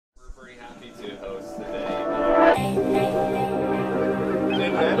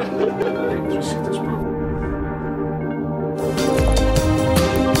się też bawił.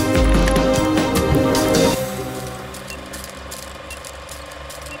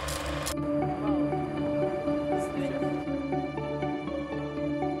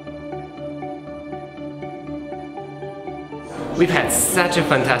 We've had such a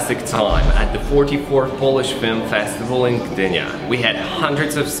fantastic time at the 44th Polish Film Festival in Gdynia. We had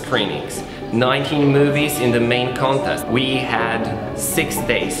hundreds of screenings, 19 movies in the main contest. We had 6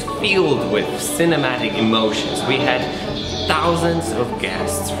 days filled with cinematic emotions. We had thousands of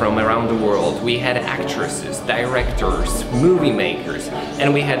guests from around the world. We had actresses, directors, movie makers,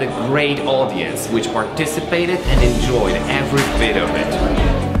 and we had a great audience which participated and enjoyed every bit of it.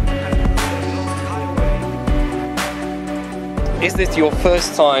 Is this your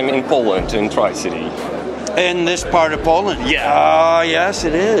first time in Poland, in Tricity? In this part of Poland? Yeah. Yes,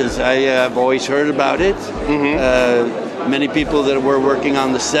 it is. I've always heard about it. Many people that were working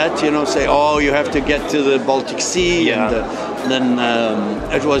on the set, you know, say, "Oh, you have to get to the Baltic Sea." Yeah. And then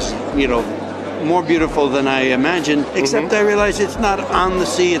it was, you know, more beautiful than I imagined. Except I realized it's not on the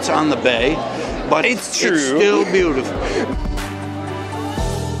sea; it's on the bay. But it's true. It's still beautiful.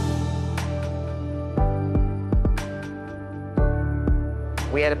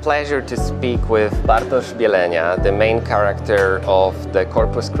 We had a pleasure to speak with Bartosz Bielenia, the main character of the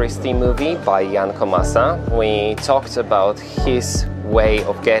Corpus Christi movie by Jan Komasa. We talked about his way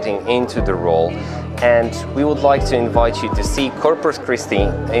of getting into the role, and we would like to invite you to see Corpus Christi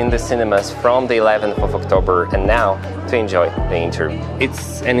in the cinemas from the 11th of October and now to enjoy the interview.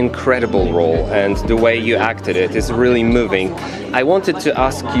 It's an incredible role, and the way you acted it is really moving. I wanted to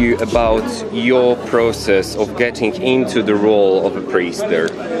ask you about your process of getting into the role of a priest there.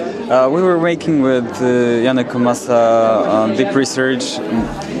 We were making with Jan Komasa deep research,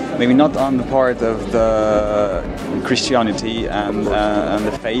 maybe not on the part of the Christianity and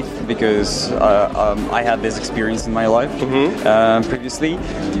the faith, because I had this experience in my life previously,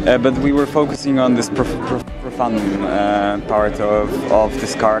 but we were focusing on this profound part of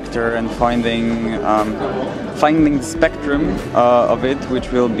this character and finding the spectrum of it,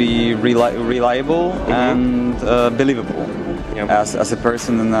 which will be reliable and believable. Yep. As a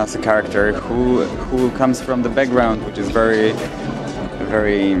person and as a character who comes from the background, which is very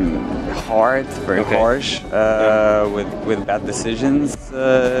hard, very harsh, with bad decisions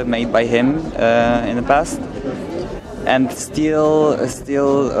made by him in the past, and still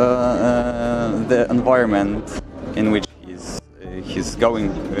the environment in which he's going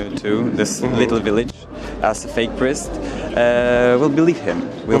to, this little village, as a fake priest, will believe him,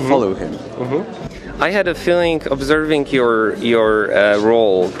 will follow him. I had a feeling observing your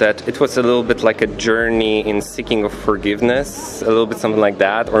role that it was a little bit like a journey in seeking of forgiveness, a little bit something like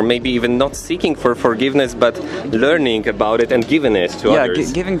that, or maybe even not seeking for forgiveness, but learning about it and giving it to others.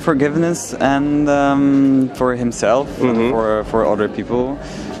 Yeah, giving forgiveness and for himself, for other people.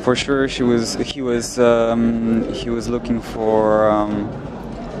 For sure, he was looking for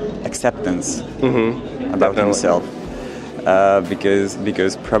acceptance about himself.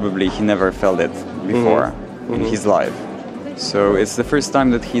 Because probably he never felt it before in his life. So it's the first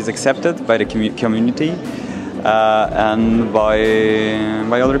time that he's accepted by the community and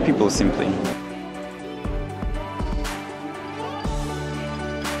by other people simply.